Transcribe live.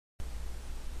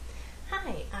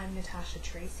Hi, I'm Natasha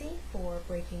Tracy for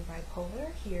Breaking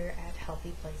Bipolar here at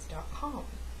healthyplace.com.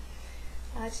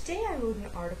 Today I wrote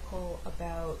an article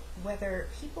about whether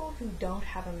people who don't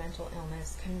have a mental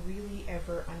illness can really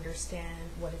ever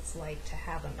understand what it's like to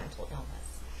have a mental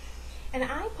illness. And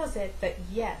I posit that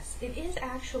yes, it is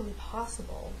actually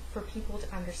possible for people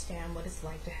to understand what it's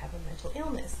like to have a mental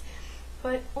illness,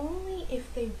 but only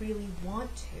if they really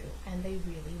want to and they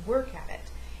really work at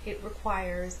it. It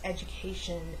requires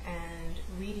education and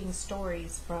reading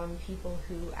stories from people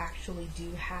who actually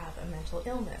do have a mental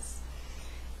illness.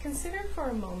 Consider for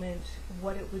a moment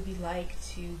what it would be like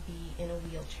to be in a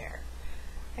wheelchair.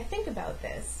 I think about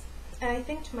this and I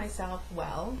think to myself,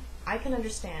 well, I can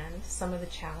understand some of the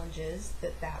challenges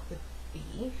that would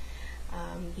be.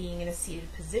 Being in a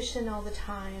seated position all the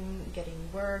time, getting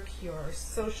work, your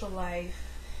social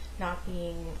life, not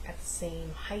being at the same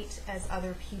height as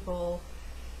other people,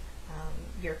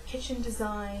 your kitchen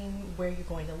design, where you're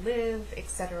going to live,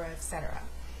 etc., etc.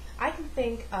 I can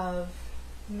think of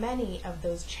many of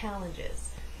those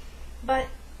challenges, but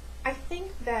I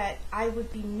think that I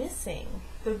would be missing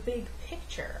the big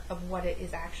picture of what it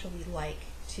is actually like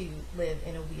to live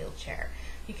in a wheelchair,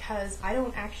 because I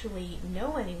don't actually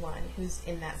know anyone who's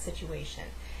in that situation,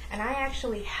 and I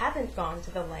actually haven't gone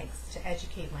to the lengths to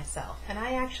educate myself, and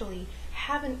I actually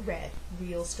haven't read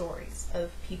real stories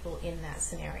of people in that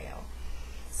scenario.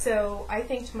 So I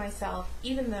think to myself,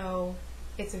 even though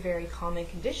it's a very common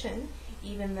condition,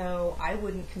 even though I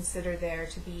wouldn't consider there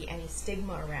to be any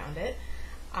stigma around it,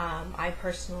 I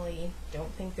personally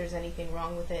don't think there's anything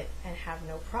wrong with it and have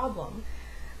no problem.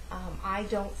 I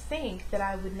don't think that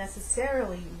I would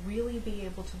necessarily really be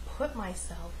able to put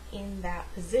myself in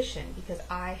that position because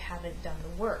I haven't done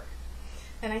the work.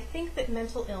 And I think that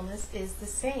mental illness is the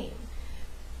same.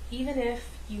 Even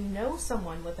if you know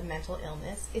someone with a mental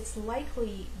illness, it's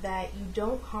likely that you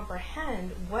don't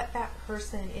comprehend what that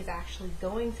person is actually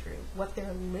going through, what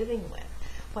they're living with,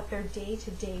 what their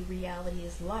day-to-day reality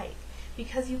is like,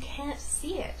 because you can't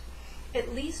see it.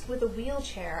 At least with a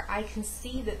wheelchair, I can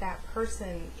see that that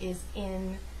person is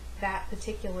in that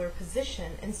particular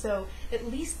position, and so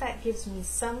at least that gives me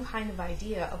some kind of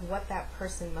idea of what that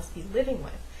person must be living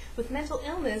with. With mental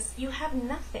illness, you have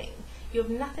nothing. You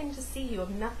have nothing to see. You have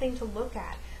nothing to look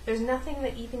at. There's nothing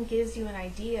that even gives you an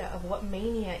idea of what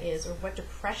mania is, or what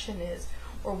depression is,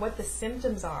 or what the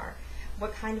symptoms are,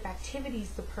 what kind of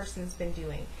activities the person's been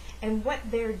doing, and what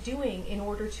they're doing in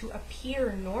order to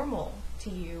appear normal to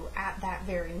you at that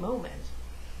very moment.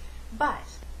 But,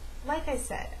 like I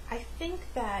said, I think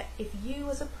that if you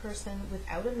as a person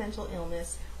without a mental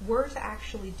illness were to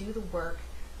actually do the work,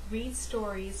 read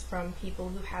stories from people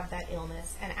who have that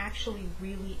illness, and actually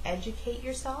really educate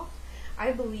yourself,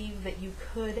 I believe that you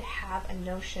could have a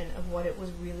notion of what it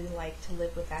was really like to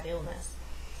live with that illness.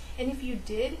 And if you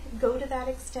did go to that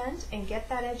extent and get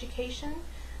that education,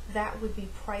 that would be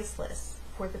priceless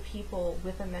for the people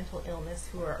with a mental illness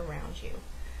who are around you.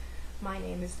 My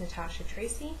name is Natasha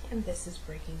Tracy, and this is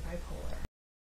Breaking Bipolar.